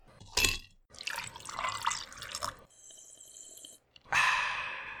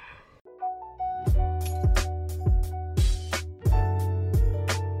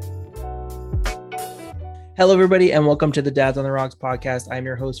Hello, everybody, and welcome to the Dads on the Rocks podcast. I'm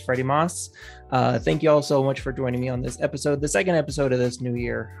your host, Freddie Moss. Thank you all so much for joining me on this episode, the second episode of this new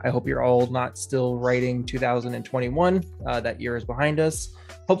year. I hope you're all not still writing 2021. That year is behind us.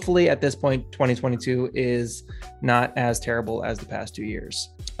 Hopefully, at this point, 2022 is not as terrible as the past 2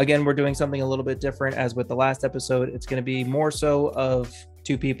 years. Again, we're doing something a little bit different. As with the last episode, it's going to be more so of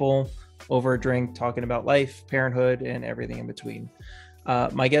two people over a drink talking about life, parenthood, and everything in between.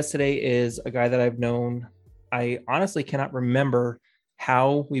 My guest today is a guy that I've known. I honestly cannot remember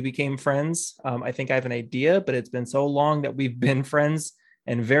how we became friends. I think I have an idea, but it's been so long that we've been friends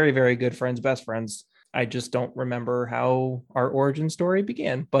and very, very good friends, best friends. I just don't remember how our origin story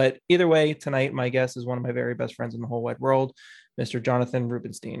began. But either way, tonight, my guest is one of my very best friends in the whole wide world, Mr. Jonathan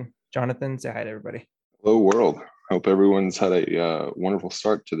Rubenstein. Jonathan, say hi to everybody. Hello, world. Hope everyone's had a wonderful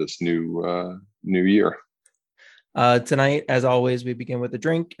start to this new year. Tonight, as always, we begin with a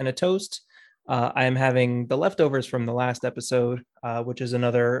drink and a toast. I am having the leftovers from the last episode, which is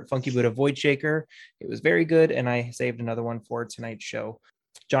another Funky Buddha Void Shaker. It was very good, and I saved another one for tonight's show.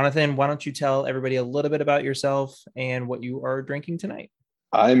 Jonathan, why don't you tell everybody a little bit about yourself and what you are drinking tonight?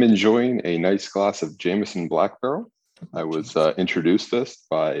 I'm enjoying a nice glass of Jameson Black Barrel. I was introduced this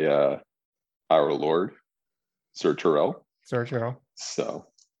by our Lord, Sir Terrell. Sir Terrell. So,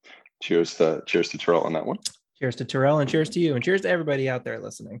 cheers to Terrell on that one. Cheers to Terrell, and cheers to you, and cheers to everybody out there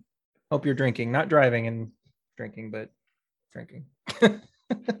listening. Hope you're drinking, not driving and drinking, but drinking.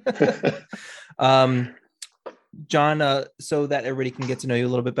 John, so that everybody can get to know you a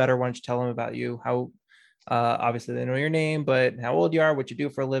little bit better, why don't you tell them about you? How, obviously they know your name, but how old you are, what you do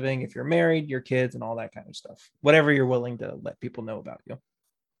for a living, if you're married, your kids, and all that kind of stuff. Whatever you're willing to let people know about you.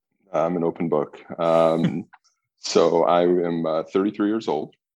 I'm an open book. So I am 33 years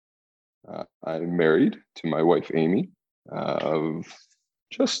old. I'm married to my wife, Amy, of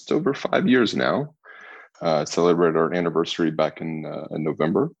just over 5 years now. Celebrated our anniversary back in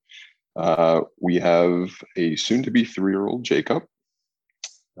November. We have a soon-to-be 3-year-old Jacob,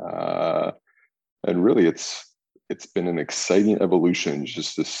 and really, it's been an exciting evolution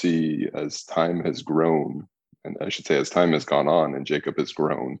just to see as time has grown, and I should say as time has gone on, and Jacob has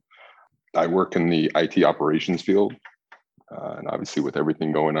grown. I work in the IT operations field, and obviously, with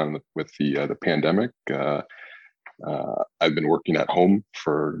everything going on with the pandemic. I've been working at home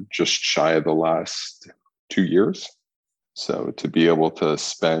for just shy of the last 2 years. So to be able to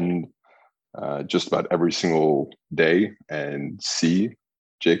spend just about every single day and see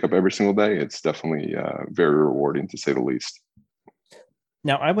Jacob every single day, it's definitely very rewarding, to say the least.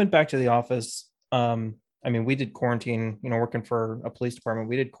 Now, I went back to the office. We did quarantine, working for a police department.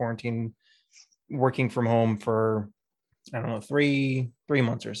 We did quarantine working from home for, I don't know, three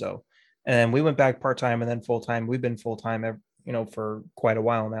months or so. And we went back part-time and then full-time. We've been full-time, for quite a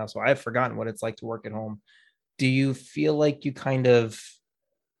while now. So I've forgotten what it's like to work at home. Do you feel like you kind of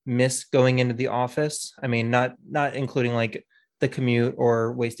miss going into the office? I mean, not including like the commute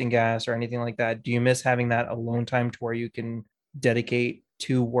or wasting gas or anything like that. Do you miss having that alone time to where you can dedicate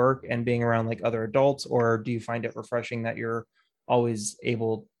to work and being around like other adults? Or do you find it refreshing that you're always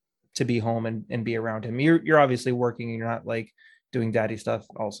able to be home and be around him? You're obviously working and you're not like doing daddy stuff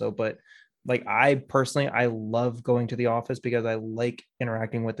also, but like I personally love going to the office because I like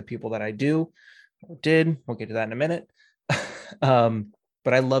interacting with the people that I we'll get to that in a minute.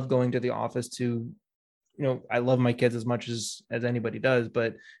 But I love going to the office to, I love my kids as much as anybody does,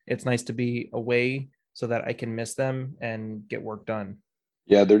 but it's nice to be away so that I can miss them and get work done.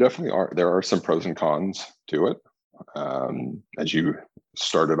 Yeah, there are some pros and cons to it. As you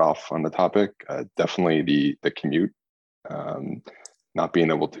started off on the topic, definitely the commute. Not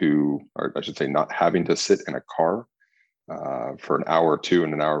being able to, or I should say, not having to sit in a car for an hour or two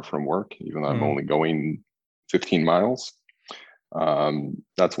and an hour from work, even though I'm only going 15 miles.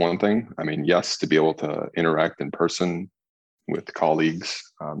 That's one thing. I mean, yes, to be able to interact in person with colleagues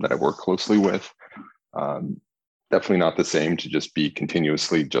that I work closely with, definitely not the same to just be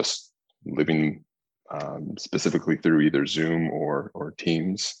continuously just living specifically through either Zoom or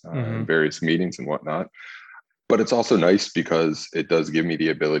Teams, various meetings and whatnot. But it's also nice because it does give me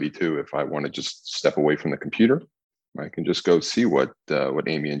the ability to, if I want to just step away from the computer, I can just go see what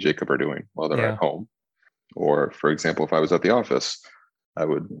Amy and Jacob are doing while they're at home. Or, for example, if I was at the office, I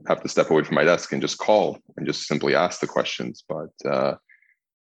would have to step away from my desk and just call and just simply ask the questions. But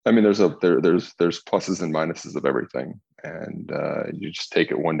there's pluses and minuses of everything, and you just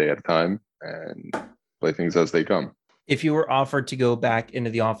take it one day at a time and play things as they come. If you were offered to go back into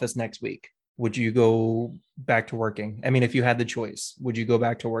the office next week, would you go back to working? I mean, if you had the choice, would you go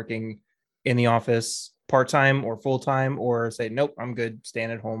back to working in the office part-time or full-time, or say, nope, I'm good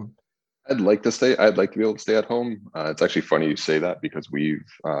staying at home? I'd like to be able to stay at home. It's actually funny you say that because we've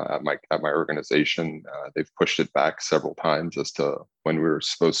at my organization, they've pushed it back several times as to when we were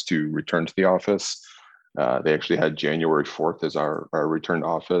supposed to return to the office. They actually had January 4th as our return to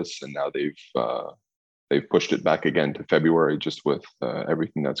office, and now they've pushed it back again to February, just with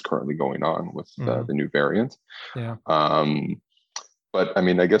everything that's currently going on with Mhm. the new variant. Yeah. Um, but I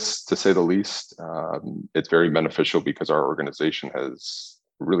mean, I guess to say the least, it's very beneficial because our organization has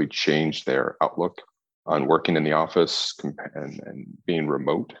really changed their outlook on working in the office and being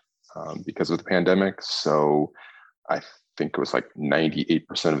remote because of the pandemic. So I think it was like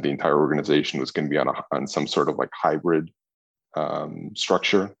 98% of the entire organization was going to be on some sort of like hybrid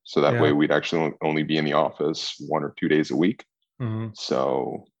structure. So that way Yeah. we'd actually only be in the office 1 or 2 days a week. Mhm.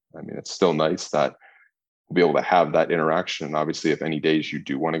 So, I mean, it's still nice that we'll be able to have that interaction. And obviously, if any days you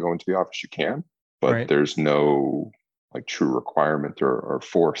do want to go into the office, you can, but Right. there's no like true requirement or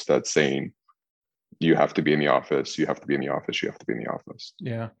force that's saying you have to be in the office, you have to be in the office, you have to be in the office.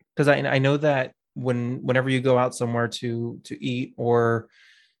 Yeah. Because I know that whenever you go out somewhere to eat or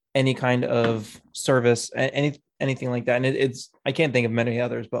any kind of service, anything like that, and it's I can't think of many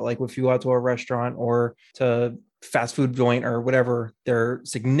others, but like if you go out to a restaurant or to fast food joint or whatever, they're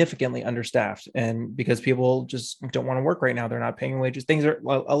significantly understaffed, and because people just don't want to work right now, they're not paying wages. Things are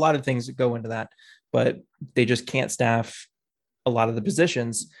a lot of things that go into that, but they just can't staff a lot of the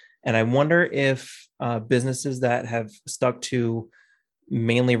positions. And I wonder if businesses that have stuck to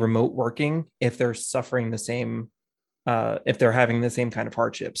mainly remote working, if they're suffering the same, if they're having the same kind of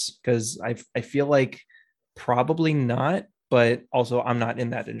hardships, because I feel like probably not, but also I'm not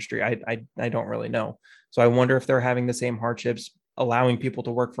in that industry. I don't really know. So I wonder if they're having the same hardships, allowing people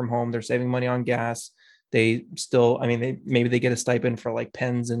to work from home. They're saving money on gas. They still, I mean, they maybe they get a stipend for like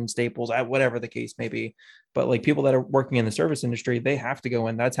pens and staples, whatever the case may be. But like people that are working in the service industry, they have to go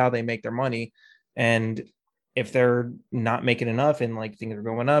in. That's how they make their money. And if they're not making enough and like things are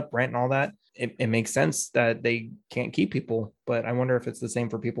going up, rent and all that, it makes sense that they can't keep people. But I wonder if it's the same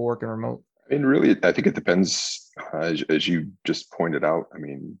for people working remote. I mean, really, I think it depends, as you just pointed out. I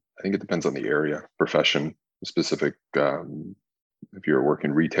mean, I think it depends on the area, profession, specific. If you're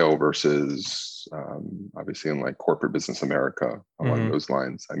working retail versus obviously in like corporate business America along Mm-hmm. those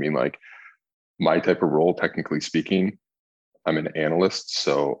lines. I mean, like my type of role, technically speaking, I'm an analyst,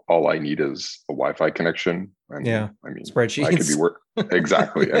 so all I need is a Wi-Fi connection. And Yeah. I mean, I could be Spreadsheets. work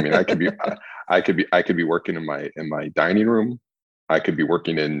exactly. I mean, I could be working in my dining room. I could be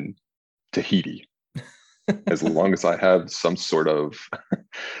working in Tahiti as long as I have some sort of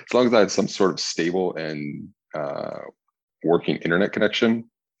as long as I have some sort of stable and working internet connection.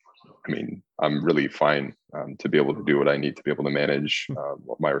 I mean, I'm really fine to be able to do what I need to be able to manage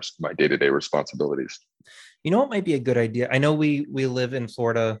my day to day responsibilities. You know what might be a good idea? I know we live in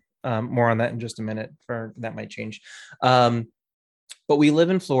Florida. More on that in just a minute. For that might change. Um, but we live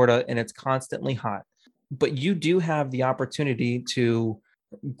in Florida and it's constantly hot. But you do have the opportunity to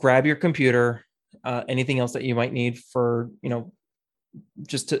grab your computer, anything else that you might need for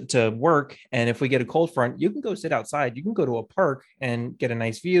just to work. And if we get a cold front, you can go sit outside. You can go to a park and get a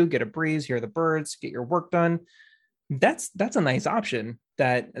nice view, get a breeze, hear the birds, get your work done. That's a nice option,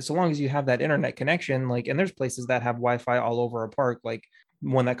 that so long as you have that internet connection, like, and there's places that have Wi-Fi all over a park. Like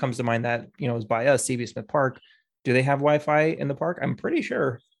one that comes to mind that is by us, CB Smith Park. Do they have Wi-Fi in the park? I'm pretty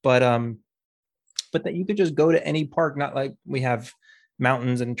sure. But that you could just go to any park, not like we have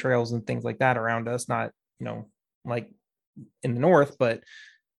mountains and trails and things like that around us, not like in the north, but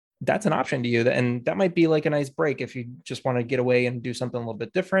that's an option to you. And that might be like a nice break if you just want to get away and do something a little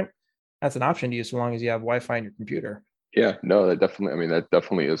bit different. That's an option to you so long as you have Wi-Fi in your computer. Yeah, no, that definitely. I mean, that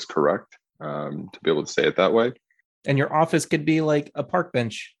definitely is correct. To be able to say it that way. And your office could be like a park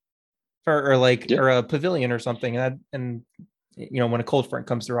bench or like Yeah, or a pavilion or something. And when a cold front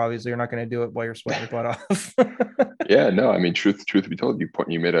comes through, obviously you're not going to do it while you're sweating your butt off. yeah. No, I mean, truth be told, you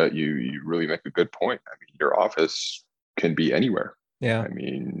really make a good point. I mean, your office can be anywhere. Yeah. I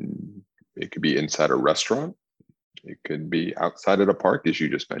mean, it could be inside a restaurant. It could be outside at a park, as you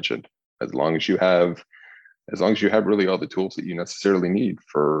just mentioned. As long as you have, as long as you have really all the tools that you necessarily need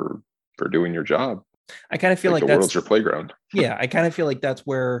for doing your job, I kind of feel like like the world's that's your playground. yeah, I kind of feel like that's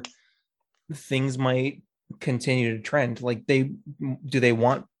where things might continue to trend. Like they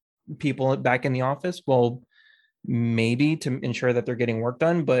want people back in the office? Well, maybe to ensure that they're getting work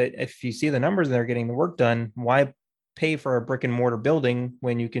done. But if you see the numbers and they're getting the work done, why pay for a brick and mortar building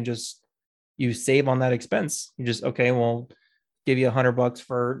when you can just you save on that expense? You just okay, well, give you $100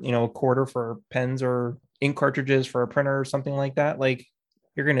 for a quarter for pens or ink cartridges for a printer or something like that. Like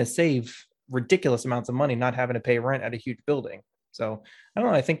you're going to save ridiculous amounts of money not having to pay rent at a huge building. So I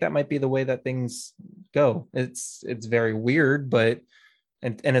don't know. I think that might be the way that things go. It's very weird, but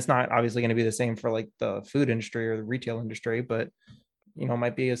and it's not obviously going to be the same for like the food industry or the retail industry, but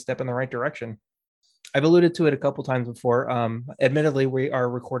might be a step in the right direction. I've alluded to it a couple times before. Admittedly, we are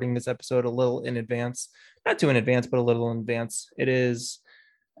recording this episode a little in advance, not too in advance, but a little in advance. It is,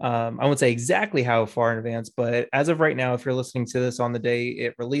 I won't say exactly how far in advance, but as of right now, if you're listening to this on the day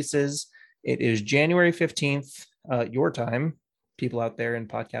it releases, it is January 15th, your time, people out there in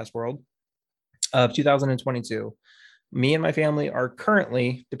podcast world, of 2022. Me and my family are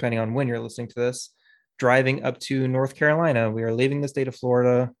currently, depending on when you're listening to this, driving up to North Carolina. We are leaving the state of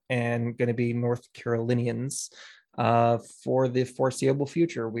Florida and going to be North Carolinians for the foreseeable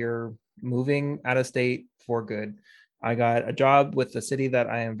future. We're moving out of state for good. I got a job with the city that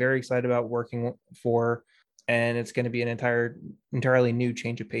I am very excited about working for, and it's going to be an entirely new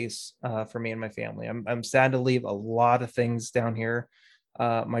change of pace for me and my family. I'm sad to leave a lot of things down here.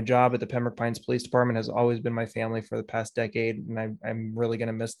 My job at the Pembroke Pines Police Department has always been my family for the past decade, and I'm really going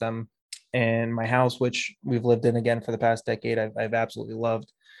to miss them. And my house, which we've lived in again for the past decade, I've absolutely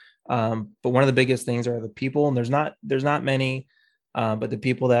loved. But one of the biggest things are the people, and there's not many, but the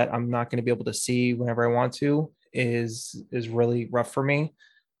people that I'm not going to be able to see whenever I want to is really rough for me.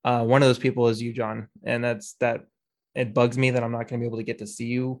 One of those people is you, John, and that it bugs me that I'm not going to be able to get to see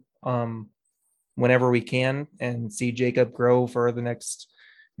you whenever we can and see Jacob grow for the next,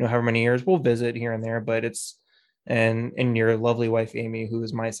 however many years. We'll visit here and there, but it's and your lovely wife Amy, who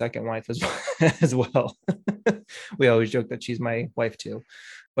is my second wife as well. We always joke that she's my wife too.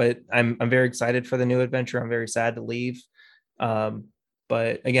 But I'm very excited for the new adventure. I'm very sad to leave.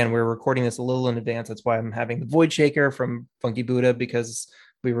 But again, we're recording this a little in advance. That's why I'm having the Void Shaker from Funky Buddha, because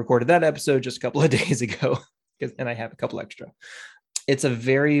we recorded that episode just a couple of days ago, and I have a couple extra. It's a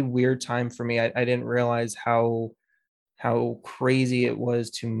very weird time for me. I didn't realize how crazy it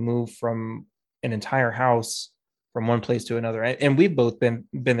was to move from an entire house from one place to another. And we've both been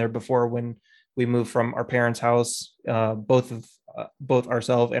there before when we moved from our parents' house, both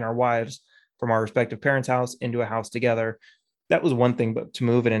ourselves and our wives, from our respective parents' house into a house together. That was one thing, but to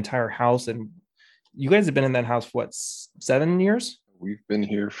move an entire house, and you guys have been in that house for what, 7 years? We've been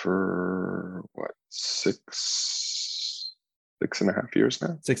here for what, 6.5 years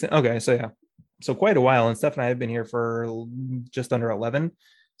now. Okay, so yeah, so quite a while. And Steph and I have been here for just under 11.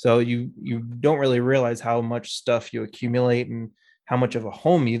 So you don't really realize how much stuff you accumulate and how much of a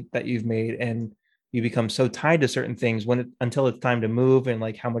home that you've made, and you become so tied to certain things until it's time to move, and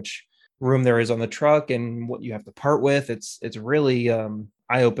like how much room there is on the truck and what you have to part with. It's really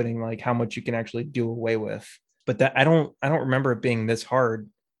eye-opening, like how much you can actually do away with. But that I don't remember it being this hard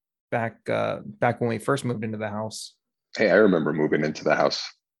back when we first moved into the house. Hey, I remember moving into the house.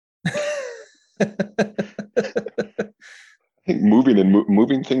 I think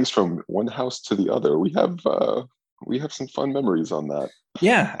moving things from one house to the other, we have some fun memories on that.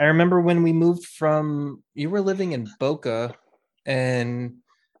 Yeah, I remember when we moved from, you were living in Boca and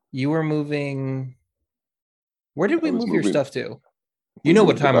you were moving. Where did we move your stuff to? You know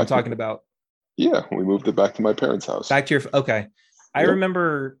what time I'm talking about. Yeah, we moved it back to my parents' house. Back to okay. I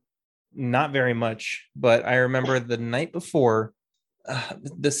remember not very much, but I remember the night before.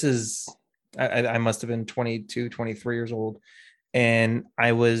 This is, I must have been 22, 23 years old. And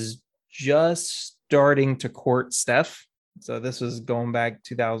I was just starting to court Steph. So this was going back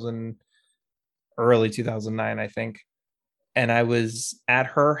early 2009, I think. And I was at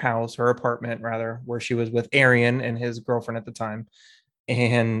her house, her apartment rather, where she was with Arian and his girlfriend at the time.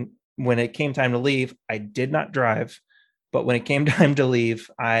 And when it came time to leave, I did not drive. But when it came time to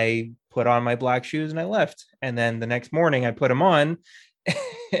leave, I put on my black shoes and I left. And then the next morning I put them on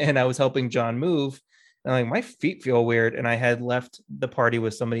and I was helping John move. And like, my feet feel weird. And I had left the party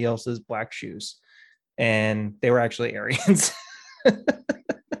with somebody else's black shoes. And they were actually Arians.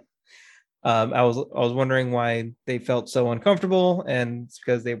 I was wondering why they felt so uncomfortable. And it's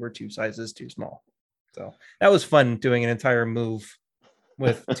because they were 2 sizes too small. So that was fun, doing an entire move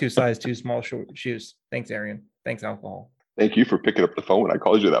with 2 size too small shoes. Thanks, Arian. Thanks, alcohol. Thank you for picking up the phone when I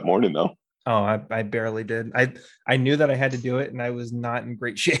called you that morning, though. Oh, I barely did. I knew that I had to do it, and I was not in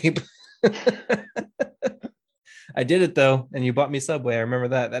great shape. I did it though, and you bought me Subway. I remember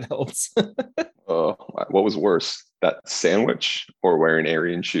that. That helps. What was worse, that sandwich or wearing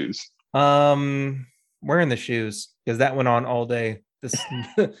Arian shoes? Wearing the shoes, because that went on all day.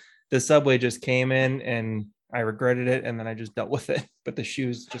 The Subway just came in, and I regretted it, and then I just dealt with it. But the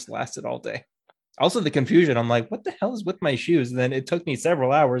shoes just lasted all day. Also, the confusion. I'm like, what the hell is with my shoes? And then it took me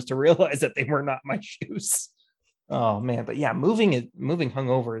several hours to realize that they were not my shoes. Oh man, but yeah, moving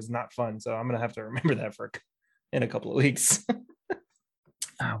hungover is not fun. So I'm gonna have to remember that in a couple of weeks.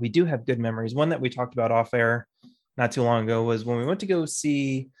 We do have good memories. One that we talked about off air not too long ago was when we went to go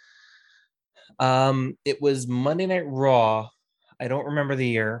see it was Monday Night Raw. I don't remember the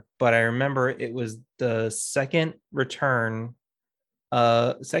year, but I remember it was the second return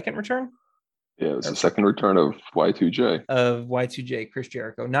Yeah, it's the second return of Y2J. of Y2J, Chris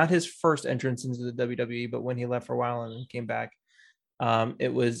Jericho. Not his first entrance into the WWE, but when he left for a while and came back.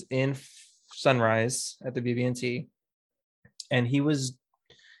 It was in Sunrise at the BB&T, and he was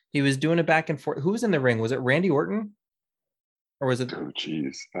doing it back and forth. Who was in the ring? Was it Randy Orton? Or was it? Oh,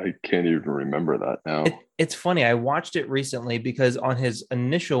 geez, I can't even remember that now. It's funny. I watched it recently because on his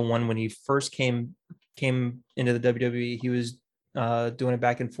initial one, when he first came into the WWE, he was doing it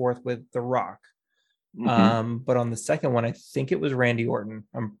back and forth with The Rock. But on the second one, I think it was Randy Orton.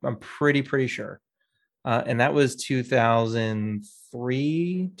 I'm pretty sure. And that was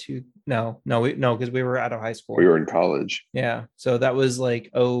 2003 to no, because we were out of high school. We were in college. Yeah. So that was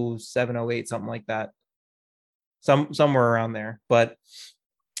like 07, 08, something like that. Somewhere around there. But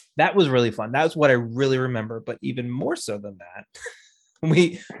that was really fun. That's what I really remember. But even more so than that,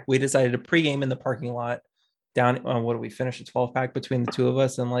 we decided to pregame in the parking lot down. What do we finish a 12-pack between the two of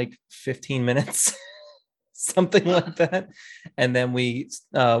us in like 15 minutes, something like that. And then we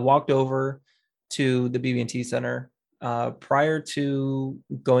walked over to the BB&T Center. Prior to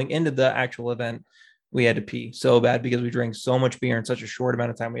going into the actual event, we had to pee so bad because we drank so much beer in such a short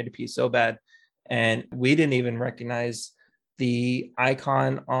amount of time. We had to pee so bad. And we didn't even recognize the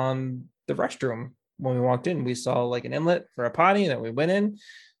icon on the restroom when we walked in. We saw like an inlet for a potty, and then we went in,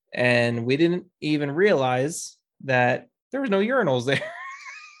 and we didn't even realize that there was no urinals there.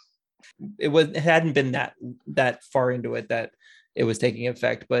 It hadn't been that far into it that it was taking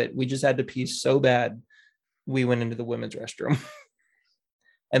effect, but we just had to pee so bad we went into the women's restroom.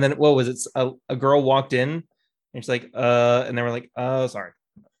 And then what was it? A girl walked in and she's like, and they were like, oh, sorry,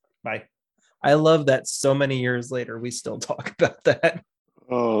 bye. I love that so many years later we still talk about that.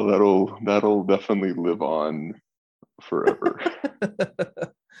 Oh, that'll definitely live on forever.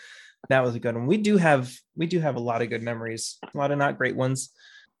 That was a good one. We do have a lot of good memories, a lot of not great ones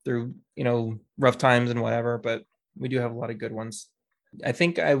through rough times and whatever, but we do have a lot of good ones. I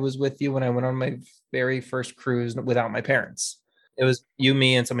think I was with you when I went on my very first cruise without my parents. It was you,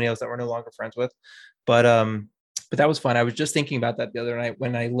 me, and somebody else that we're no longer friends with, but that was fun. I was just thinking about that the other night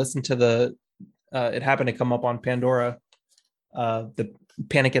when I listened to it happened to come up on Pandora, the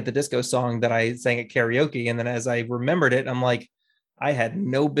Panic at the Disco song that I sang at karaoke. And then as I remembered it, I'm like, I had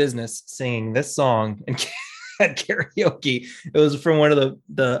no business singing this song at karaoke. It was from one of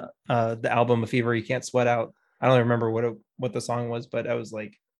the album A Fever You Can't Sweat Out. I don't remember what the song was, but I was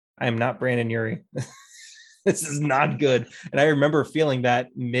like, I am not Brandon Urie. This is not good. And I remember feeling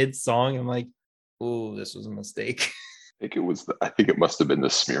that mid song. I'm like, oh, this was a mistake. I think it must have been the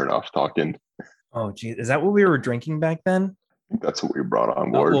Smirnoff talking. Oh, geez. Is that what we were drinking back then? I think that's what we brought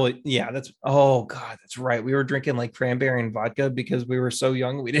on board. Well, yeah, oh God, that's right. We were drinking like cranberry and vodka because we were so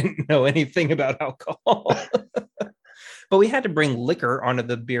young. We didn't know anything about alcohol, but we had to bring liquor onto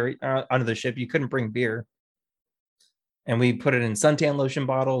the ship. You couldn't bring beer. And we put it in suntan lotion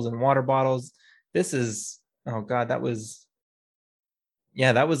bottles and water bottles. Oh God, that was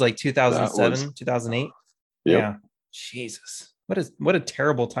like 2007, 2008. Yep. Yeah. Jesus. What a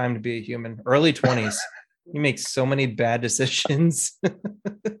terrible time to be a human. Early 20s. You make so many bad decisions. All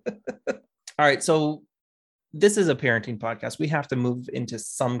right. So this is a parenting podcast. We have to move into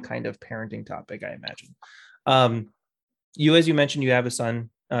some kind of parenting topic, I imagine. As you mentioned, you have a son,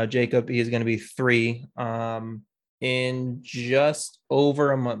 Jacob. He is going to be 3 in just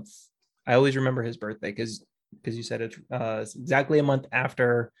over a month. I always remember his birthday because you said it's exactly a month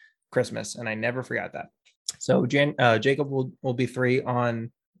after Christmas, and I never forgot that. So Jacob will be 3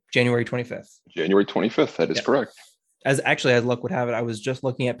 on January 25th. January 25th. That is correct. As luck would have it, I was just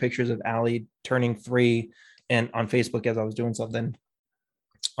looking at pictures of Allie turning 3 and on Facebook as I was doing something,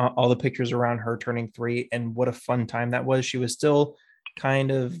 all the pictures around her turning 3, and what a fun time that was. She was still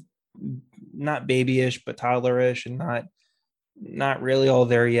kind of not babyish, but toddlerish, and not really all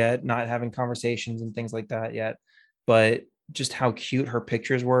there yet, not having conversations and things like that yet, but just how cute her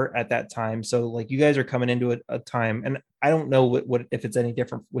pictures were at that time. So like you guys are coming into a time, and I don't know what if it's any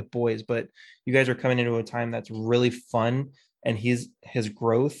different with boys, but you guys are coming into a time that's really fun, and his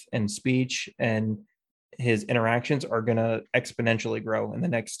growth and speech and his interactions are going to exponentially grow in the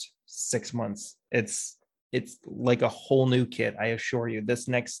next 6 months. It's like a whole new kid. I assure you, this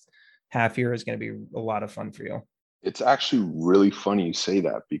next half year is going to be a lot of fun for you. It's actually really funny you say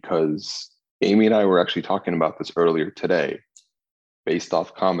that, because Amy and I were actually talking about this earlier today, based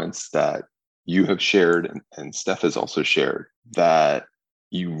off comments that you have shared and Steph has also shared, that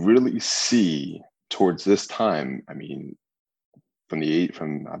you really see towards this time, I mean,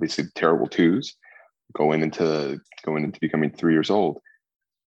 from obviously terrible twos, going into becoming 3 years old,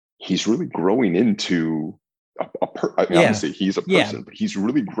 he's really growing into I mean, Yeah. obviously he's a Yeah. person, but he's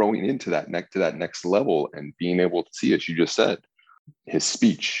really growing into that next level and being able to see, as you just said, his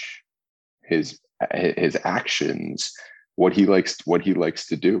speech, his his actions, what he likes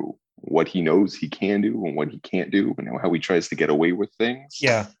to do, what he knows he can do and what he can't do, and how he tries to get away with things.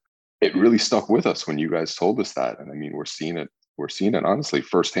 Yeah. It really stuck with us when you guys told us that, and I mean, we're seeing it honestly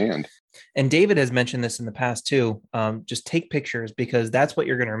firsthand. And David has mentioned this in the past too. Just take pictures, because that's what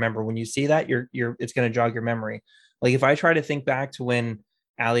you're going to remember when you see that. It's going to jog your memory. Like if I try to think back to when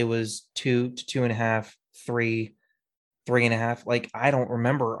Allie was 2 to 2.5, 3, 3.5, like I don't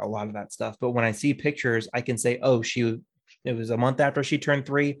remember a lot of that stuff. But when I see pictures, I can say, oh, it was a month after she turned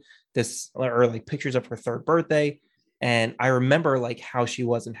 3. Or like pictures of her 3rd birthday, and I remember like how she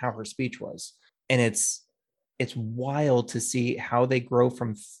was and how her speech was, and it's wild to see how they grow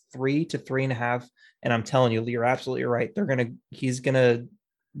from 3 to 3.5. And I'm telling you, you're absolutely right. He's gonna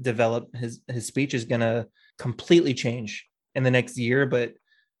develop his speech is gonna completely change in the next year, but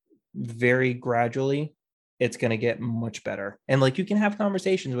very gradually it's gonna get much better. And like you can have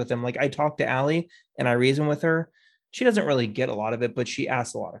conversations with him. Like I talk to Allie and I reason with her. She doesn't really get a lot of it, but she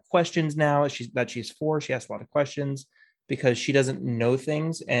asks a lot of questions now. She's 4. She asks a lot of questions because she doesn't know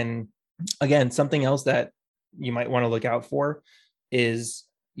things. And again, something else that you might want to look out for is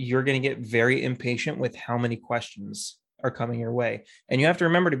you're going to get very impatient with how many questions are coming your way. And you have to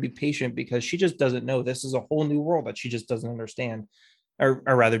remember to be patient because she just doesn't know. This is a whole new world that she just doesn't understand. Or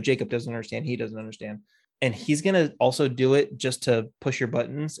rather, Jacob doesn't understand. He doesn't understand. And he's going to also do it just to push your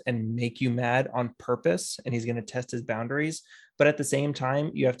buttons and make you mad on purpose. And he's going to test his boundaries. But at the same time,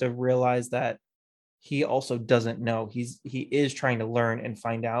 you have to realize that he also doesn't know. He is trying to learn and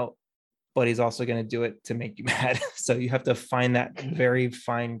find out, but he's also going to do it to make you mad. So you have to find that very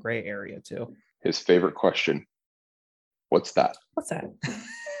fine gray area too. His favorite question: "What's that? What's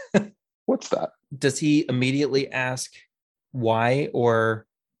that?" What's that?" Does he immediately ask why, or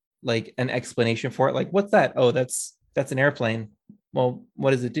like an explanation for it? Like, what's that? Oh, that's an airplane. Well,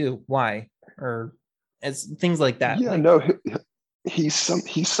 what does it do? Why? Or as things like that. Yeah, Like, no, he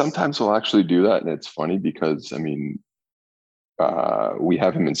sometimes will actually do that, and it's funny because I mean, we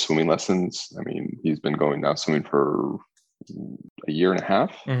have him in swimming lessons. I mean, he's been going now swimming for a year and a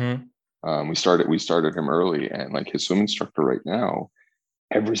half. mm-hmm. We started him early, and like his swim instructor right now,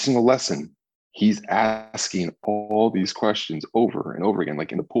 every single lesson, he's asking all these questions over and over again.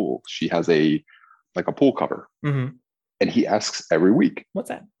 Like in the pool, she has a pool cover, Mm-hmm. and he asks every week, What's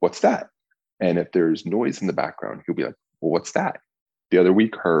that? "What's that?" And if there's noise in the background, he'll be like, "Well, what's that?" The other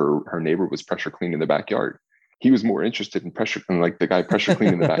week, her neighbor was pressure cleaning the backyard. He was more interested in like the guy pressure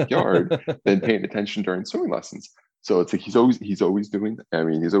cleaning the backyard than paying attention during swimming lessons. So it's like he's always doing. I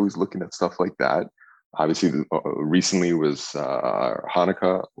mean, he's always looking at stuff like that. Obviously, recently was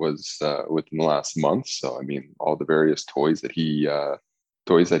Hanukkah was within the last month. So I mean, all the various toys that he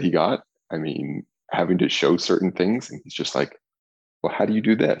got. I mean, having to show certain things, and he's just like, "Well, how do you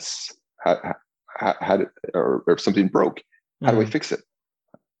do this? How did, or if something broke, how do I Mm-hmm. fix it?"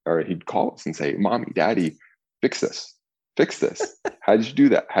 Or he'd call us and say, "Mommy, Daddy, fix this. How did you do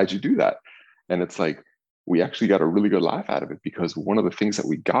that? How'd you do that?" And it's like, we actually got a really good laugh out of it because one of the things that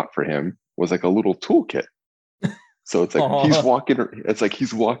we got for him was like a little toolkit. So it's like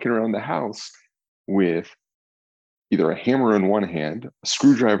he's walking around the house with either a hammer in one hand, a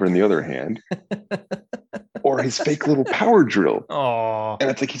screwdriver in the other hand, or his fake little power drill. Oh. And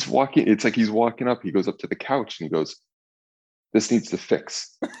it's like he's walking up, he goes up to the couch and he goes, "This needs to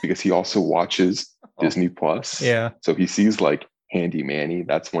fix," because he also watches Disney Plus. Yeah. So he sees like Handy Manny.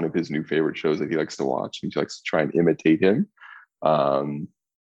 That's one of his new favorite shows that he likes to watch. He likes to try and imitate him.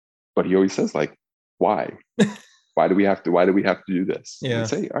 But he always says like, "Why? Why do we have to do this?" And we Yeah.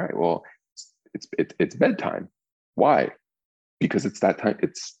 say, "All right, well, it's bedtime. Why? Because it's that time.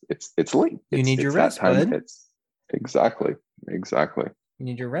 It's late. You need your It's that rest, time. bud. It's exactly. You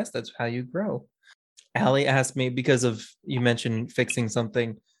need your rest. That's how you grow. Allie asked me, because of you mentioned fixing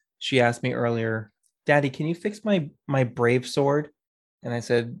something. She asked me earlier, Daddy, can you fix my brave sword? And I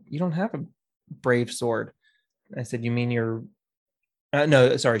said, you don't have a brave sword. I said, you mean your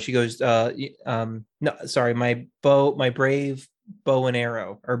no, sorry. She goes, no, sorry, my brave bow and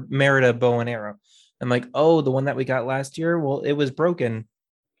arrow, or Merida bow and arrow. I'm like, oh, the one that we got last year. Well, it was broken.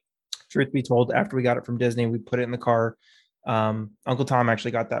 Truth be told, after we got it from Disney, we put it in the car. Uncle Tom actually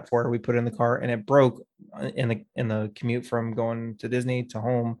got that for her. We put it in the car, and it broke in the commute from going to Disney to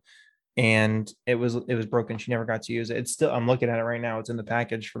home. and it was broken. She never got to use it. It's still, I'm looking at it right now. It's in the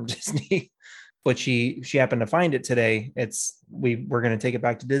package from Disney, but she happened to find it today. We're going to take it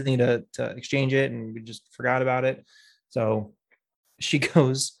back to Disney to exchange it, and we just forgot about it. So she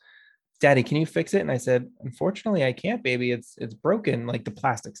goes, Daddy, can you fix it? And I said, unfortunately, I can't, baby. It's broken. Like the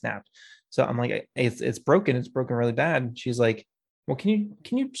plastic snapped. So I'm like, it's broken. It's broken really bad. She's like, well, can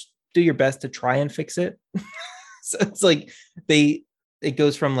you just do your best to try and fix it? So it's like they it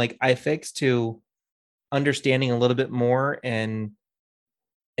goes from like iFix to understanding a little bit more and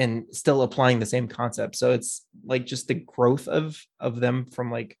still applying the same concept. So it's like just the growth of them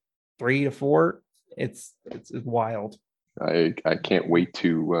from like 3 to 4. It's wild. I can't wait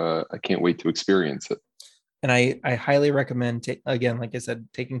to experience it. And I highly recommend again, like I said,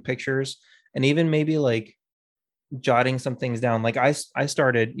 taking pictures and even maybe like jotting some things down. Like I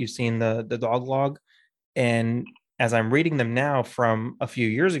started, you've seen the dog log, and as I'm reading them now from a few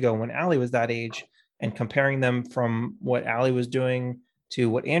years ago when Allie was that age and comparing them from what Allie was doing to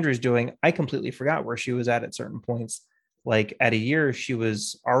what Andrew's doing, I completely forgot where she was at certain points. Like at a year, she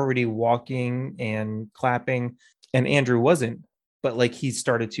was already walking and clapping, and Andrew wasn't. But like he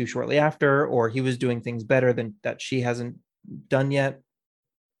started to shortly after, or he was doing things better than that she hasn't done yet.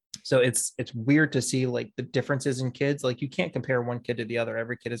 So it's weird to see like the differences in kids. Like you can't compare one kid to the other.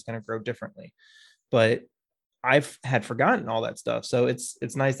 Every kid is going to grow differently. But I've had forgotten all that stuff. So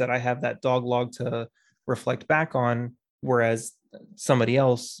it's nice that I have that dog log to reflect back on, whereas somebody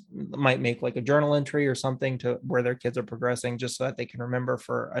else might make like a journal entry or something to where their kids are progressing just so that they can remember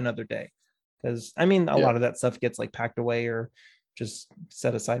for another day. Because I mean, a Yeah, lot of that stuff gets like packed away or just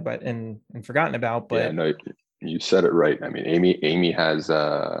set aside by and forgotten about. yeah, But no, you said it right. I mean, Amy's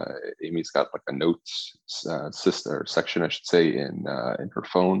got like a notes sister section, I should say, in her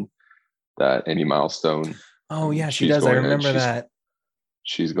phone, that any milestone, oh and yeah, she does. I remember that.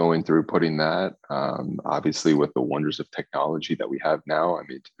 she's going through putting that. Obviously, with the wonders of technology that we have now, I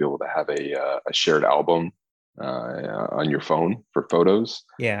mean, to be able to have a shared album on your phone for photos,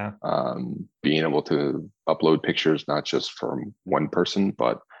 Yeah. being able to upload pictures not just from one person,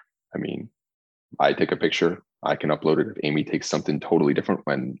 but I mean, I take a picture, I can upload it. If Amy takes something totally different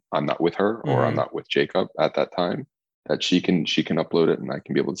when I'm not with her or I'm Mhm. not with Jacob at that time, that she can upload it and I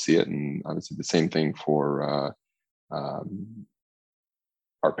can be able to see it. And obviously the same thing for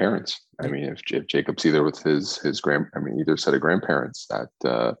our parents. I mean, if Jacob's either with I mean, either set of grandparents,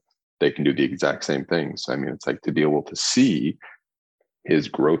 that they can do the exact same thing. So I mean, it's like to be able to see his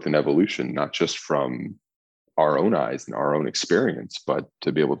growth and evolution, not just from our own eyes and our own experience, but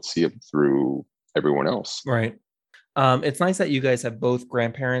to be able to see it through everyone else. Right. It's nice that you guys have both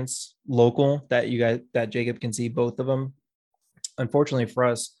grandparents local, that Jacob can see both of them. Unfortunately for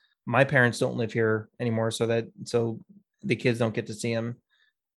us, my parents don't live here anymore, so the kids don't get to see him.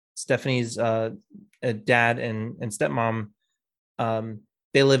 Stephanie's dad and stepmom, um,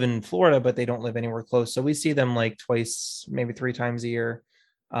 they live in Florida, but they don't live anywhere close. So we see them like twice, maybe 3 times a year.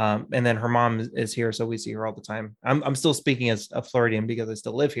 And then her mom is here, so we see her all the time. I'm still speaking as a Floridian because I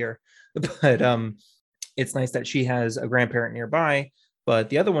still live here, but it's nice that she has a grandparent nearby, but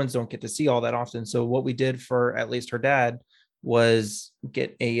the other ones don't get to see all that often. So what we did for at least her dad was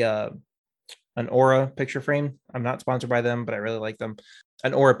get a an Aura picture frame. I'm not sponsored by them, but I really like them.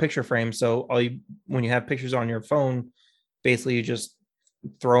 An Aura picture frame. So when you have pictures on your phone, basically you just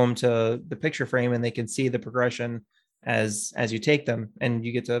throw them to the picture frame and they can see the progression as you take them, and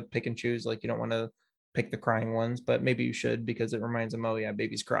you get to pick and choose. Like you don't want to pick the crying ones, but maybe you should because it reminds them, oh yeah,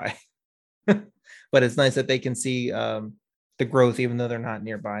 babies cry. But it's nice that they can see the growth even though they're not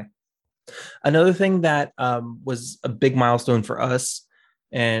nearby. Another thing that was a big milestone for us,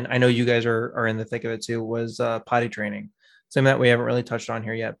 and I know you guys are in the thick of it too, was potty training. Something that we haven't really touched on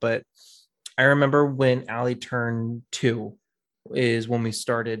here yet, but I remember when Allie turned 2 is when we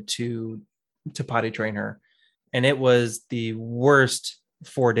started to potty train her, and it was the worst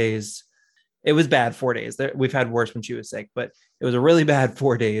 4 days. It was bad 4 days. We've had worse when she was sick, but it was a really bad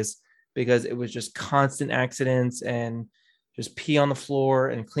 4 days because it was just constant accidents and just pee on the floor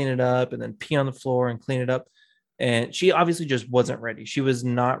and clean it up and then pee on the floor and clean it up. And she obviously just wasn't ready. She was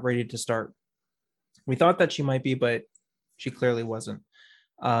not ready to start. We thought that she might be, but she clearly wasn't.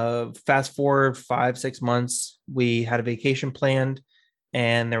 Fast forward 5, 6 months, we had a vacation planned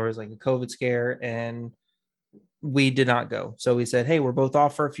and there was like a COVID scare and we did not go. So we said, hey, we're both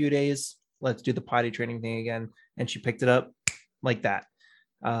off for a few days. Let's do the potty training thing again. And she picked it up like that.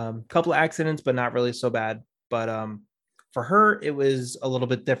 Couple of accidents, but not really so bad. But for her, it was a little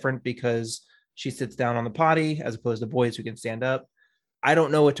bit different because she sits down on the potty as opposed to boys who can stand up. I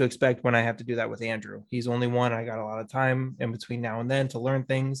don't know what to expect when I have to do that with Andrew. He's only one. I got a lot of time in between now and then to learn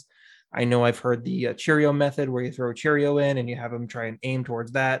things. I know I've heard the Cheerio method where you throw a Cheerio in and you have them try and aim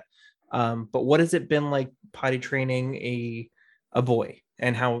towards that. But what has it been like potty training a boy,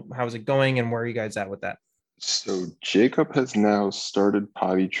 and how's it going, and where are you guys at with that? So Jacob has now started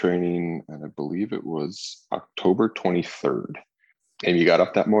potty training, and I believe it was October 23rd. And you got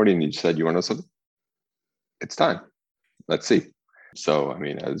up that morning and you said, you want to know something? It's time. Let's see. So, I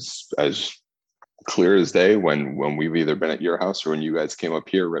mean, as clear as day, when we've either been at your house or when you guys came up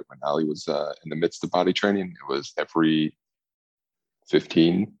here, right when Ali was in the midst of potty training, it was every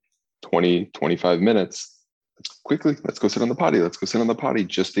 15, 20, 25 minutes. Quickly, let's go sit on the potty. Let's go sit on the potty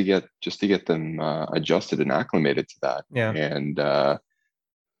just to get them adjusted and acclimated to that. Yeah. And I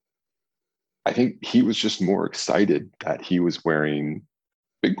think he was just more excited that he was wearing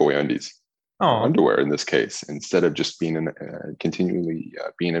big boy undies or Oh, underwear in this case, instead of just being continually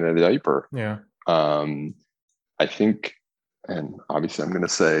being in a diaper. yeah. I think, and obviously I'm going to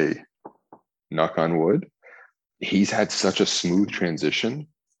say, knock on wood, he's had such a smooth transition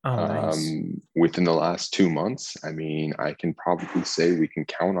Oh, nice. within the last 2 months. I mean, I can probably say we can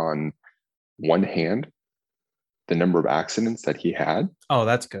count on one hand the number of accidents that he had. Oh,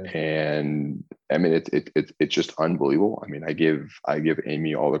 that's good. And I mean, it's just unbelievable. I mean, I give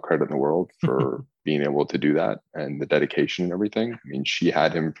Amy all the credit in the world for being able to do that and the dedication and everything. I mean, she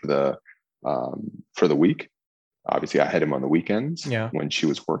had him for the week. Obviously, I had him on the weekends Yeah. when she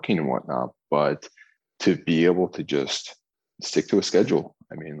was working and whatnot. But to be able to just stick to a schedule,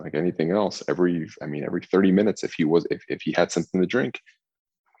 I mean, like anything else, every 30 minutes, if he had something to drink,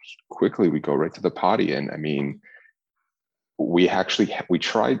 quickly we go right to the potty. And I mean, we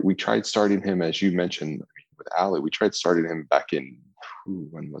tried starting him, as you mentioned with Ali. We tried starting him back in,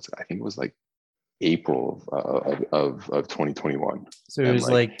 when was it? I think it was like April of 2021. So it And was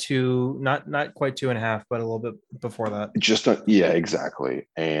like, like two, not quite 2.5, but a little bit before that. just yeah, exactly.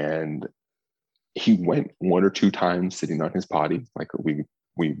 And he went one or two times sitting on his potty. Like we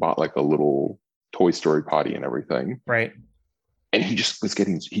bought like a little Toy Story potty and everything. Right. And he just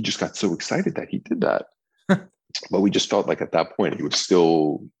got so excited that he did that. But we just felt like at that point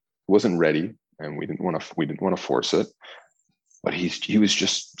wasn't ready, and we didn't want to force it. But he was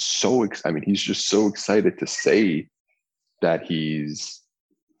just so he's just so excited to say that he's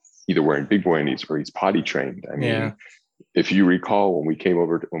either wearing big boy undies or he's potty trained. I Yeah. mean, if you recall, when we came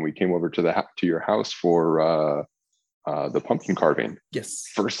over to your house for the pumpkin carving, Yes.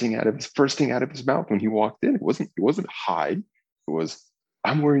 first thing out of his mouth when he walked in, it wasn't hi, it was,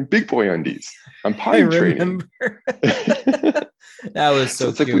 I'm wearing big boy undies. I'm I potty training. remember. That was So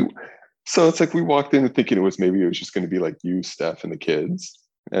so it's like cute. we walked in thinking it was just going to be like you, Steph, and the kids,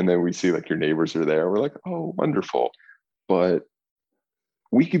 and then we see like your neighbors are there. We're like, oh, wonderful. But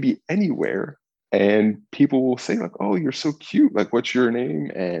we could be anywhere, and people will say like, oh, you're so cute. Like, what's your name?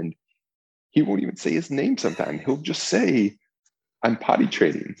 And he won't even say his name. Sometimes he'll just say, I'm potty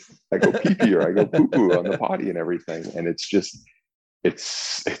training. I go pee pee or I go poo poo on the potty and everything. And it's just,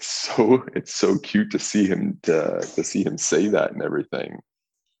 it's so cute to see him say that and everything.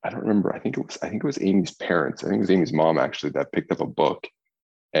 I don't remember. I think it was Amy's parents. I think it was Amy's mom actually that picked up a book,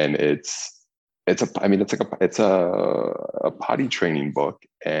 and it's a potty training book,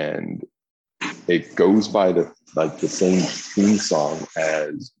 and it goes by the same theme song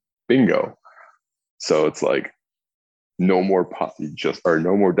as Bingo. So it's like, no more potty,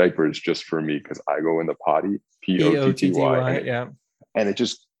 no more diapers just for me because I go in the potty, POTTY, POTTY. Yeah. and it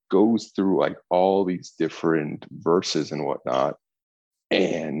just goes through like all these different verses and whatnot.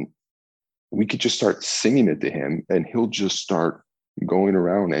 And we could just start singing it to him, and he'll just start going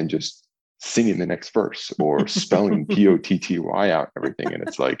around and just singing the next verse or spelling POTTY out and everything. And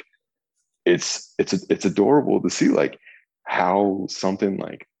it's like, it's adorable to see like how something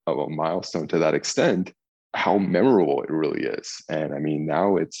like of a milestone to that extent, how memorable it really is. And I mean,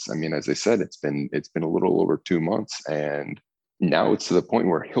 now as I said, it's been a little over 2 months, and now it's to the point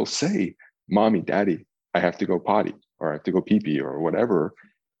where he'll say, Mommy, Daddy, I have to go potty, or I have to go pee pee or whatever.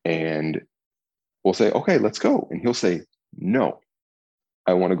 And we'll say, okay, let's go. And he'll say, no,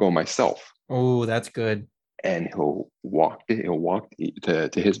 I want to go myself. Oh, that's good. And he'll walk to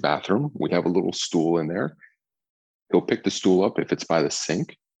his bathroom. We have a little stool in there. He'll pick the stool up. If it's by the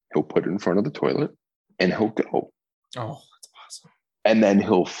sink, he'll put it in front of the toilet, and he'll go. Oh, that's awesome. And then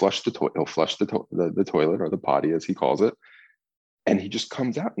he'll flush the toilet. He'll flush the toilet, or the potty as he calls it. And he just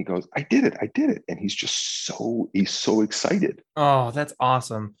comes out and goes, I did it. And he's so excited. Oh, that's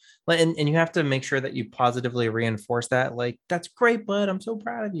awesome. And you have to make sure that you positively reinforce that. Like, that's great, bud. I'm so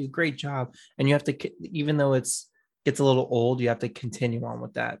proud of you. Great job. And you have to, even though gets a little old, you have to continue on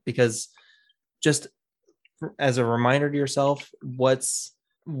with that, because just as a reminder to yourself, what's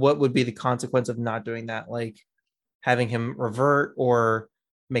what would be the consequence of not doing that? Like having him revert or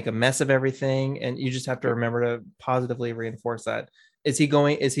make a mess of everything. And you just have to Yep. remember to positively reinforce that. Is he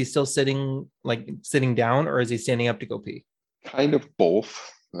still sitting down, or is he standing up to go pee? Kind of both.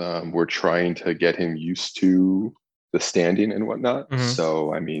 We're trying to get him used to the standing and whatnot. Mm-hmm.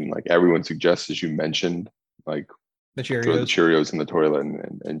 So, I mean, like everyone suggests, as you mentioned, like The throw the Cheerios. Cheerios in the toilet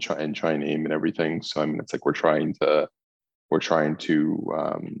and try and aim and everything. So, I mean, it's like we're trying to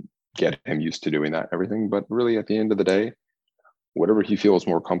get him used to doing that everything. But really, at the end of the day, whatever he feels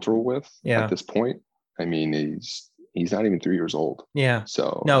more comfortable with at Yeah. this point. I mean, he's not even 3 years old, Yeah.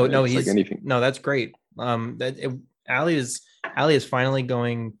 so No, no, it's like he's anything. no, that's great. Allie is finally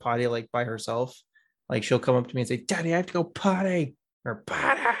going potty like by herself. Like she'll come up to me and say, "Daddy, I have to go potty," or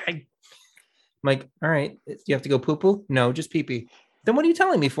potty. I'm like, all right, do you have to go poo poo? No, just pee pee. Then what are you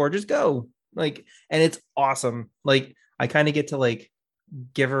telling me for? Just go. Like, and it's awesome. Like, I kind of get to like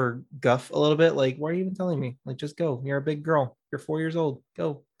give her guff a little bit. Like, why are you even telling me? Like, just go. You're a big girl. You're 4 years old.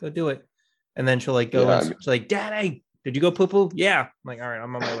 Go do it. And then she'll like go Yeah, and I she's mean, like, Daddy, did you go poo poo? Yeah. I'm like, all right,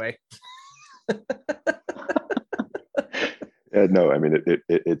 I'm on my way. yeah, no, I mean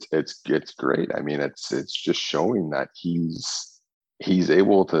it's great. I mean, it's just showing that he's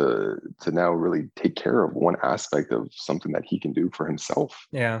able to now really take care of one aspect of something that he can do for himself.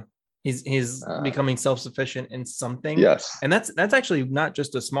 Yeah. He's Uh, becoming self-sufficient in something. yes, And that's actually not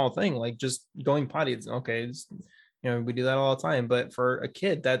just a small thing, like just going potty. It's okay. We do that all the time. But for a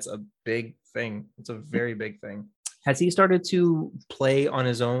kid, that's a big thing. It's a very big thing. Has he started to play on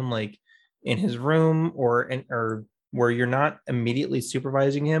his own, like in his room or where you're not immediately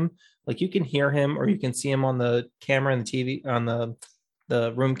supervising him? Like you can hear him or you can see him on the camera and the TV on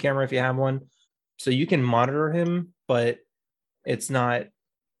the room camera if you have one. So you can monitor him, but it's not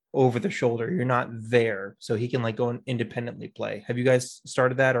over the shoulder. You're not there. So he can like go and independently play. Have you guys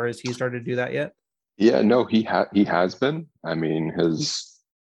started that or has he started to do that yet? yeah, no, he has been. I mean, his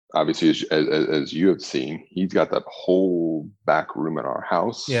obviously as you have seen, he's got that whole back room in our Yeah.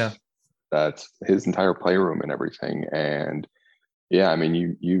 house. That's his entire playroom and everything. And yeah, I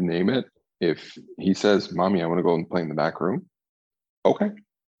mean, you name it. If he says, "Mommy, I want to go and play in the back room," okay.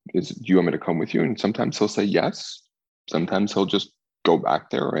 Do you want me to come with you? And sometimes he'll say yes. Sometimes he'll just go back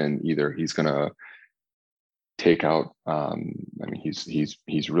there, and either he's gonna take out. I mean,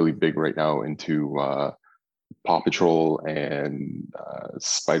 he's really big right now into Paw Patrol and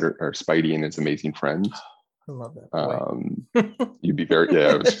Spider or Spidey and his Amazing Friends. I love that boy. Um, you'd be very yeah.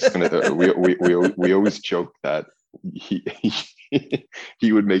 I was just gonna. We always joke that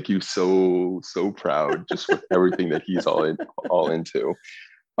he would make you so proud just with everything that he's all into.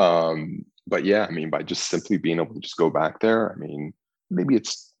 But yeah, I mean, by just simply being able to just go back there, I mean, maybe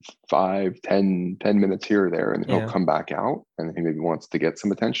it's 5, 10 minutes here or there, and then he'll Yeah. come back out and he maybe wants to get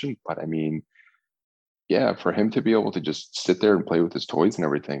some attention. But I mean, yeah, for him to be able to just sit there and play with his toys and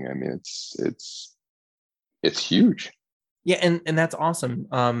everything, I mean, it's huge. Yeah, and that's awesome.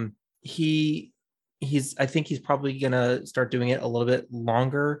 He he's I think he's probably gonna start doing it a little bit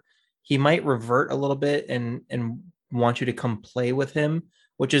longer. He might revert a little bit and want you to come play with him,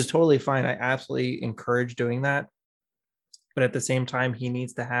 which is totally fine. I absolutely encourage doing that. But at the same time, he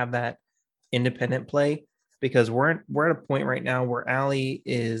needs to have that independent play because we're at a point right now where Allie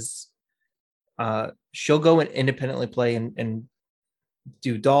is she'll go and independently play and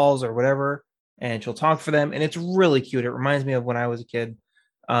do dolls or whatever, and she'll talk for them, and it's really cute. It reminds me of when I was a kid.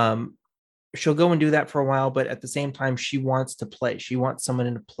 Um, she'll go and do that for a while, but at the same time, she wants to play. She wants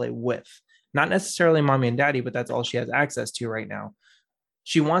someone to play with, not necessarily mommy and daddy, but that's all she has access to right now.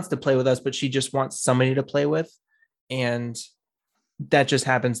 She wants to play with us, but she just wants somebody to play with, and that just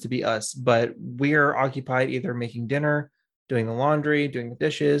happens to be us. But we're occupied either making dinner, doing the laundry, doing the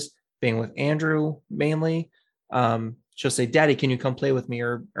dishes, being with Andrew mainly. She'll say, "Daddy, can you come play with me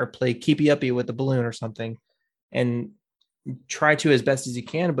or play keepy uppy with the balloon or something?" And try to as best as you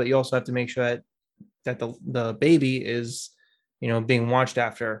can, but you also have to make sure that the baby is, being watched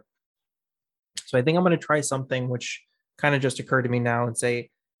after. So I think I'm going to try something which kind of just occurred to me now and say,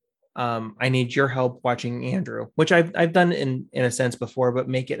 I need your help watching Andrew, which I've done in a sense before, but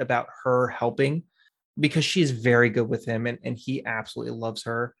make it about her helping because she's very good with him and he absolutely loves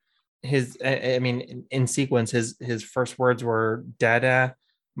her. I mean, in sequence, his first words were Dada,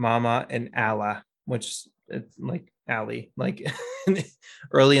 Mama, and Allah, which it's like Ali. Like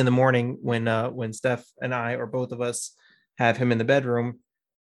early in the morning when Steph and I or both of us have him in the bedroom,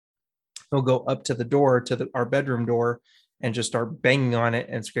 he'll go up to the door to our bedroom door and just start banging on it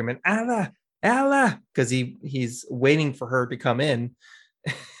and screaming Allah, Allah, because he's waiting for her to come in.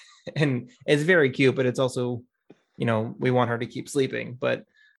 And it's very cute, but it's also, we want her to keep sleeping. But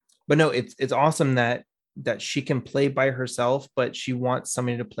But no, it's awesome that she can play by herself, but she wants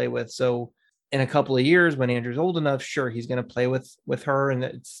somebody to play with. So in a couple of years, when Andrew's old enough, sure, he's going to play with her,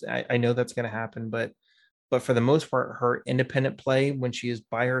 and I know that's going to happen. But for the most part, her independent play when she is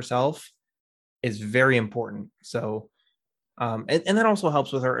by herself is very important. So and that also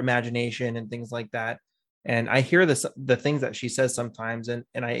helps with her imagination and things like that. And I hear the things that she says sometimes, and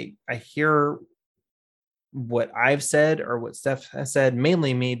I hear what I've said or what Steph has said,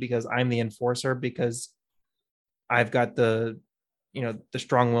 mainly me because I'm the enforcer, because I've got the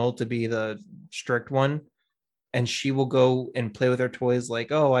strong will to be the strict one. And she will go and play with her toys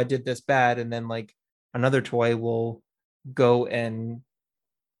like, oh, I did this bad. And then like another toy will go and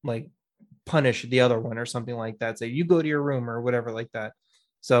like punish the other one or something like that. Say, you go to your room or whatever like that.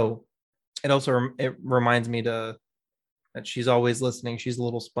 So it reminds me that she's always listening. She's a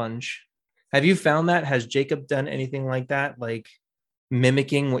little sponge. Have you found that? Has Jacob done anything like that? Like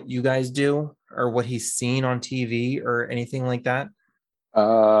mimicking what you guys do or what he's seen on TV or anything like that?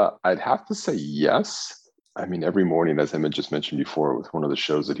 I'd have to say yes. I mean, every morning, as I just mentioned before, with one of the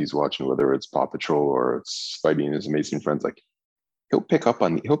shows that he's watching, whether it's Paw Patrol or it's Spidey and His Amazing Friends, like he'll pick up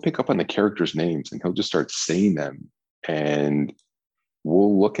on the characters' names and he'll just start saying them, and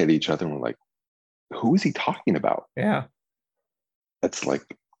we'll look at each other and we're like, "Who is he talking about?" Yeah. That's like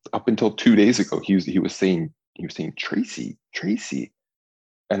up until 2 days ago, he was saying Tracy,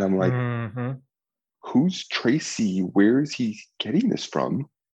 and I'm like, Mm-hmm. "Who's Tracy? Where is he getting this from?"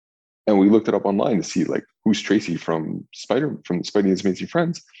 And we looked it up online to see like who's Tracy from Spidey and His Amazing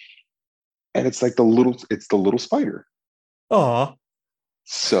Friends, and it's like the little spider. Oh,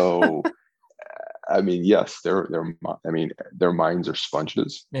 So I mean, yes, their minds are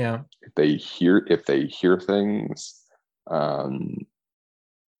sponges. yeah. If they hear things, um,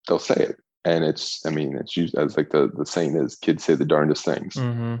 they'll say it, and it's used as like the saying is, kids say the darndest things.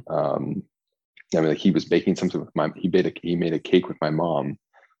 Mm-hmm. Um, I mean, like he was baking something with he made a cake with my mom,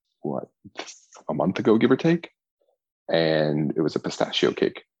 what, a month ago, give or take, and it was a pistachio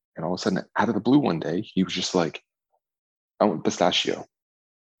cake. And all of a sudden, out of the blue, one day, he was just like, "I want pistachio."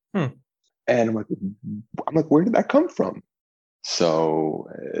 Hmm. And I'm like, where did that come from? So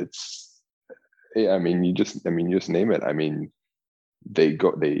yeah, I mean, you just name it. I mean, they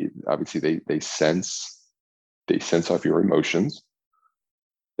obviously they sense off your emotions.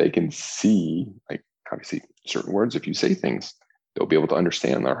 They can see, like, obviously certain words. If you say things, they'll be able to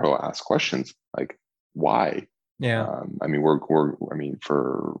understand, or he'll ask questions like, why? Yeah. I mean, I mean,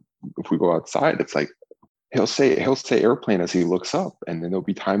 for if we go outside, it's like he'll say airplane as he looks up, and then there'll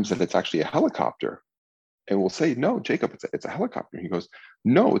be times that it's actually a helicopter, and we'll say, "No, Jacob, it's a helicopter." He goes,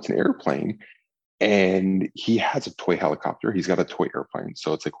 "No, it's an airplane." And he has a toy helicopter. He's got a toy airplane.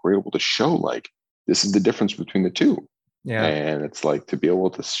 So it's like we're able to show like this is the difference between the two. Yeah. And it's like to be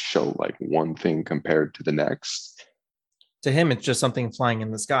able to show like one thing compared to the next. To him, it's just something flying in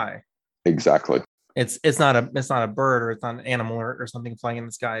the sky. Exactly. It's not a bird, or it's not an animal, or something flying in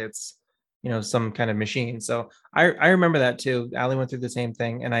the sky. It's some kind of machine. So I remember that too. Allie went through the same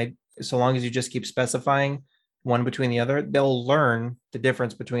thing, and so long as you just keep specifying one between the other, they'll learn the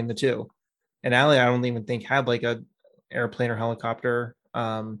difference between the two. And Allie, I don't even think had like a airplane or helicopter,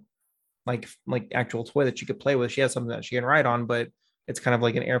 like actual toy that she could play with. She has something that she can ride on, but it's kind of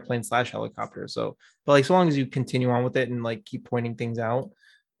like an airplane slash helicopter. So, but like so long as you continue on with it and like keep pointing things out,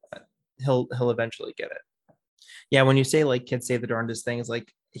 he'll eventually get it. Yeah, when you say like kids say the darndest things,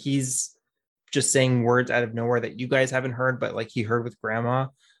 like he's just saying words out of nowhere that you guys haven't heard, but like he heard with grandma.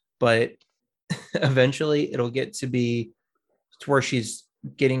 But eventually it'll get to be to where she's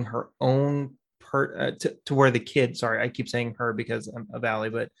getting her own to where the kid, sorry, I keep saying her because I'm a Valley,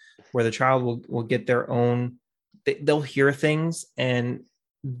 but where the child will get their own, they'll hear things and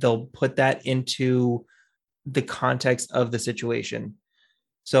they'll put that into the context of the situation.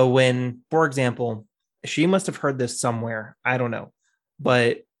 So when, for example, she must have heard this somewhere, I don't know,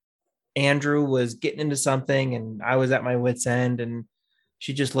 but Andrew was getting into something and I was at my wit's end, and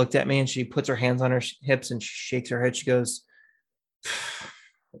she just looked at me and she puts her hands on her hips and she shakes her head. She goes,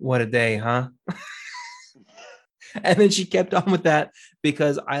 "What a day, huh?" And then she kept on with that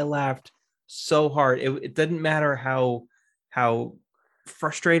because I laughed so hard. It didn't matter how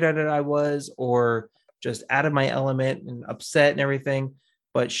frustrated I was or just out of my element and upset and everything.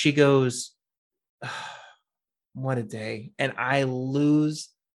 But she goes, "What a day." And I lose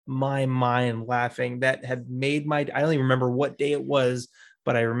my mind laughing. That had made my, I don't even remember what day it was,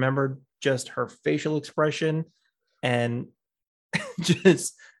 but I remembered just her facial expression and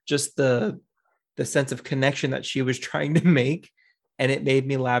just just the sense of connection that she was trying to make, and it made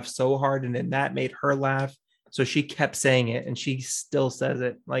me laugh so hard, and then that made her laugh, So she kept saying it, and she still says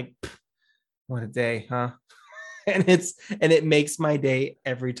it like, "Pff, what a day, huh?" And it makes my day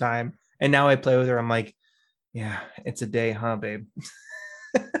every time. And now I play with her. I'm like, yeah, it's a day, huh, babe?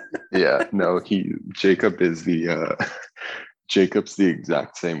 Yeah, no, Jacob is the Jacob's the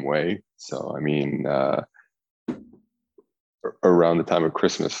exact same way. So I mean, around the time of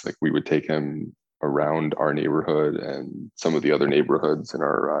Christmas, like we would take him around our neighborhood and some of the other neighborhoods in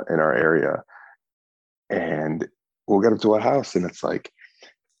our area, and we'll get up to a house, and it's like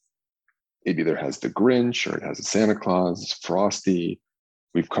it either has the Grinch or it has a Santa Claus, Frosty.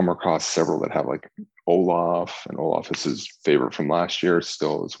 We've come across several that have like Olaf, and Olaf is his favorite from last year.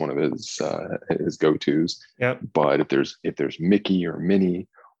 Still, is one of his go tos. Yep. But if there's Mickey or Minnie,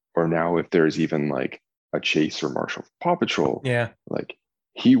 or now if there's even like a Chase or Marshall Paw Patrol, Yeah. like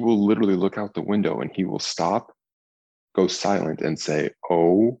he will literally look out the window and he will stop, go silent, and say,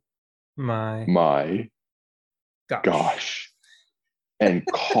 "Oh My my gosh. gosh," and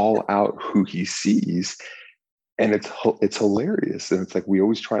call out who he sees. And it's hilarious, and it's like we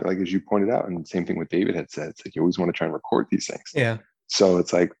always try, like as you pointed out, and the same thing what David had said, it's like you always want to try and record these things. Yeah. So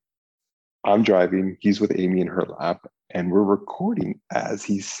it's like I'm driving, he's with Amy in her lap, and we're recording as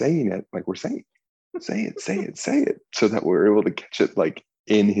he's saying it, like we're saying, say it, say it, say it, so that we're able to catch it like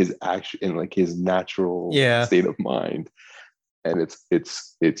in his action, in like his natural Yeah. state of mind. And it's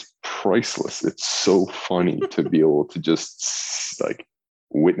priceless. It's so funny to be able to just like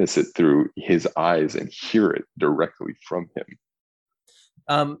witness it through his eyes and hear it directly from him.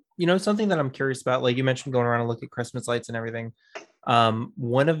 Something that I'm curious about, like you mentioned going around and look at Christmas lights and everything.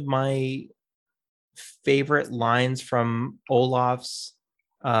 One of my favorite lines from Olaf's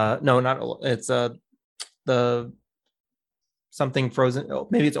no, not it's the something Frozen, oh,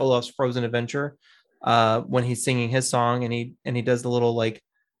 maybe it's Olaf's Frozen Adventure, when he's singing his song, and he does the little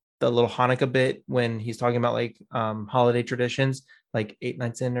Hanukkah bit when he's talking about like holiday traditions, like 8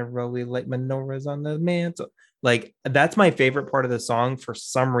 nights in a row we light menorahs on the mantle. Like that's my favorite part of the song for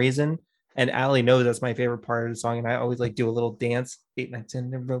some reason. And Allie knows that's my favorite part of the song, and I always like do a little dance. 8 nights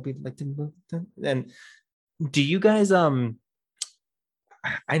in a row we like to move. And do you guys I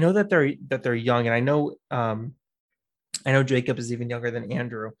know that they're young, and I know Jacob is even younger than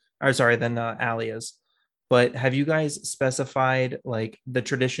Andrew, or sorry, than Allie is. But have you guys specified like the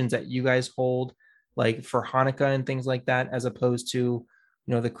traditions that you guys hold, like for Hanukkah and things like that, as opposed to,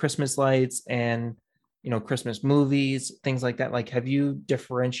 the Christmas lights and, Christmas movies, things like that? Like, have you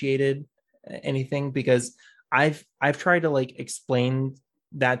differentiated anything? Because I've tried to like explain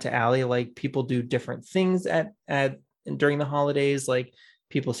that to Allie, like people do different things at during the holidays, like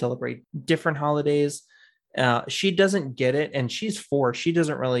people celebrate different holidays. She doesn't get it, and she's 4. She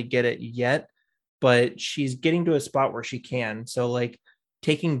doesn't really get it yet, but she's getting to a spot where she can. So, like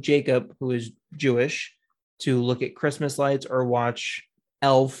taking Jacob, who is Jewish, to look at Christmas lights or watch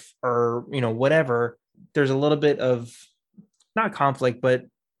Elf or whatever. There's a little bit of not conflict, but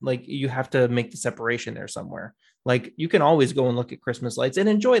like you have to make the separation there somewhere. Like you can always go and look at Christmas lights and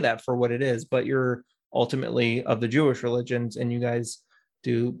enjoy that for what it is, but you're ultimately of the Jewish religions, and you guys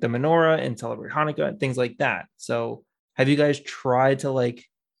do the menorah and celebrate Hanukkah and things like that. So have you guys tried to like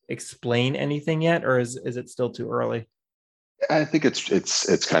explain anything yet, or is it still too early? I think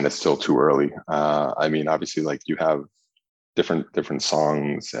it's kind of still too early. I mean, obviously, like you have different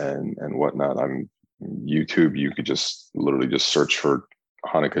songs and whatnot on YouTube. You could just literally just search for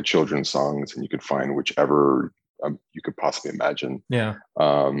Hanukkah children's songs, and you could find whichever you could possibly imagine. Yeah.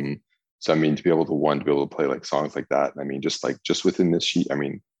 So I mean, to be able to play like songs like that, I mean, just within this sheet, I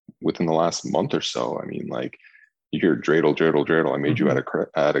mean, within the last month or so, I mean, like you hear dreidel, dreidel, dreidel. I made you Mhm.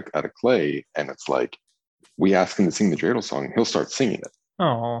 out of clay, and it's like we ask him to sing the dreidel song, and he'll start singing it.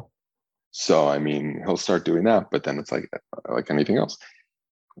 Oh. So I mean, he'll start doing that, but then it's like anything else.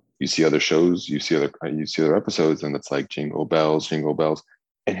 You see other shows, you see other episodes, and it's like jingle bells,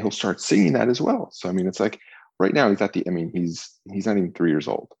 and he'll start singing that as well. So I mean, it's like right now he's at the. I mean, he's not even 3 years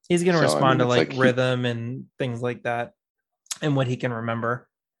old. He's going to So I respond mean, to it's like like he rhythm and things like that and what he can remember.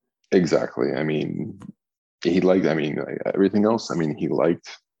 exactly. I mean, he liked. I mean, like, everything else. I mean, he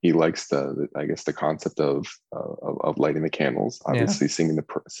likes I guess the concept of lighting the candles. Yeah. Obviously, chanting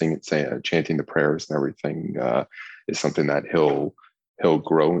the prayers and everything is something that he'll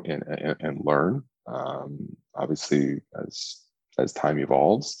grow and learn. Obviously, as time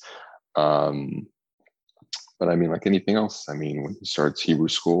evolves. Um, but I mean, like anything else, I mean, when he starts Hebrew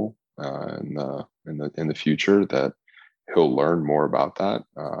school in the future, that he'll learn more about that.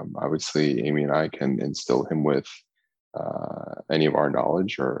 Obviously, Amy and I can instill him with any of our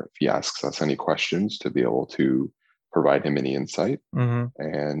knowledge, or if he asks us any questions, to be able to provide him any insight, Hmm.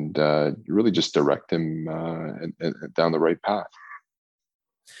 and really just direct him down the right path.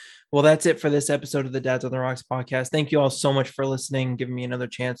 Well, that's it for this episode of the Dads on the Rocks podcast. Thank you all so much for listening, giving me another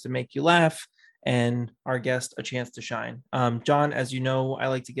chance to make you laugh and our guest a chance to shine. John, as you know, I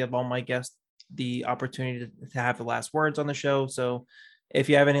like to give all my guests the opportunity to have the last words on the show. So if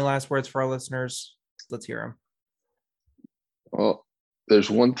you have any last words for our listeners, let's hear them. Well, there's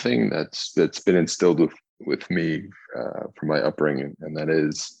one thing that's been instilled with me from my upbringing, and that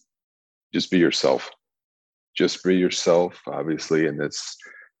is just be yourself. Just be yourself. Obviously, in this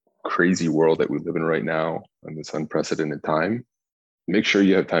crazy world that we live in right now, in this unprecedented time, make sure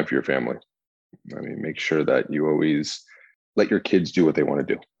you have time for your family. I mean, make sure that you always let your kids do what they want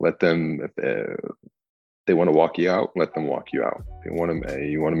to do. Let them, if they want to walk you out, let them walk you out. If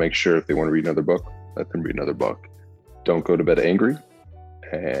you want to make sure if they want to read another book, let them read another book. Don't go to bed angry,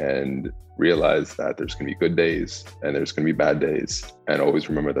 and realize that there's going to be good days and there's going to be bad days. And always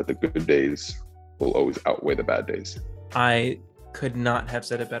remember that the good days will always outweigh the bad days. I could not have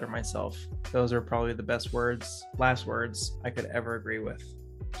said it better myself. Those are probably the best words, last words I could ever agree with.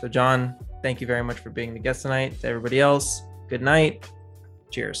 So John, thank you very much for being the guest tonight. To everybody else, good night.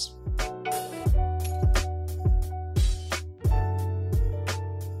 Cheers.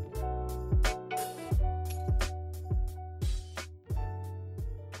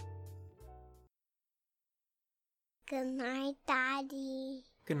 Good night, Daddy.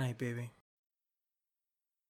 Good night, baby.